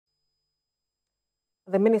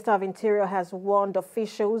The Minister of Interior has warned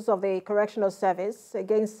officials of the Correctional Service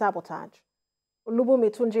against sabotage.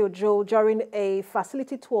 Olubunmi Tunji-Ojo during a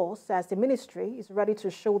facility tour says the ministry is ready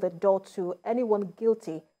to show the door to anyone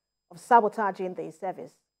guilty of sabotaging the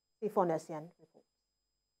service.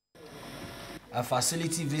 A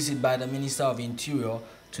facility visit by the Minister of Interior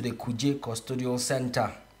to the Kuje Custodial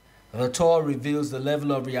Center. The tour reveals the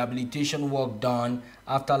level of rehabilitation work done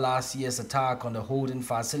after last year's attack on the holding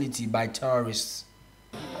facility by terrorists.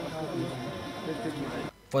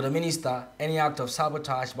 For the minister, any act of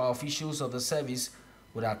sabotage by officials of the service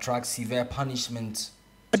would attract severe punishment.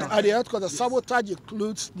 At the headquarters, sabotage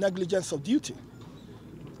includes negligence of duty.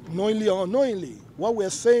 Knowingly or unknowingly, what we're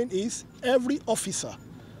saying is every officer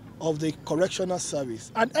of the Correctional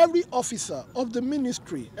Service and every officer of the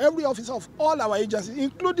ministry, every officer of all our agencies,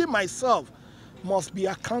 including myself, must be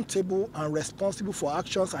accountable and responsible for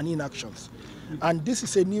actions and inactions. And this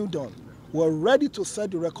is a new dawn. We're ready to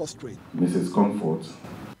set the record straight. Mrs. Comfort.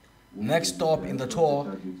 Next stop in the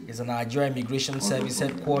tour is the Nigeria Immigration Service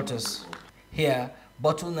Headquarters. Here,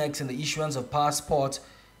 bottlenecks in the issuance of passports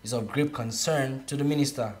is of great concern to the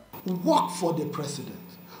minister. Work for the president.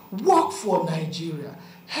 Work for Nigeria.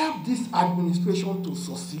 Help this administration to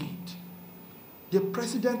succeed. The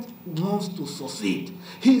president wants to succeed.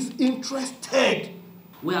 He's interested.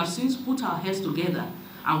 We have since put our heads together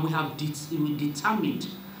and we have determined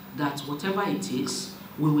that whatever it takes,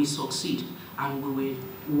 we will succeed and we will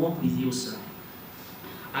work with you, sir.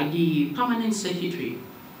 As the Permanent Secretary,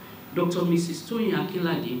 Dr. Mrs.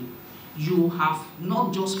 Toyin-Akinlade, you have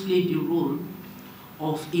not just played the role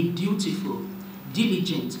of a dutiful,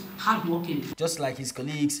 diligent, hardworking. Just like his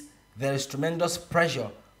colleagues, there is tremendous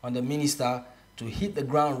pressure on the minister to hit the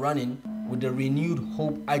ground running with the renewed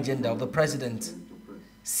hope agenda of the president.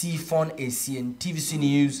 Sifon ACN, TVC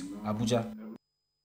News, Abuja.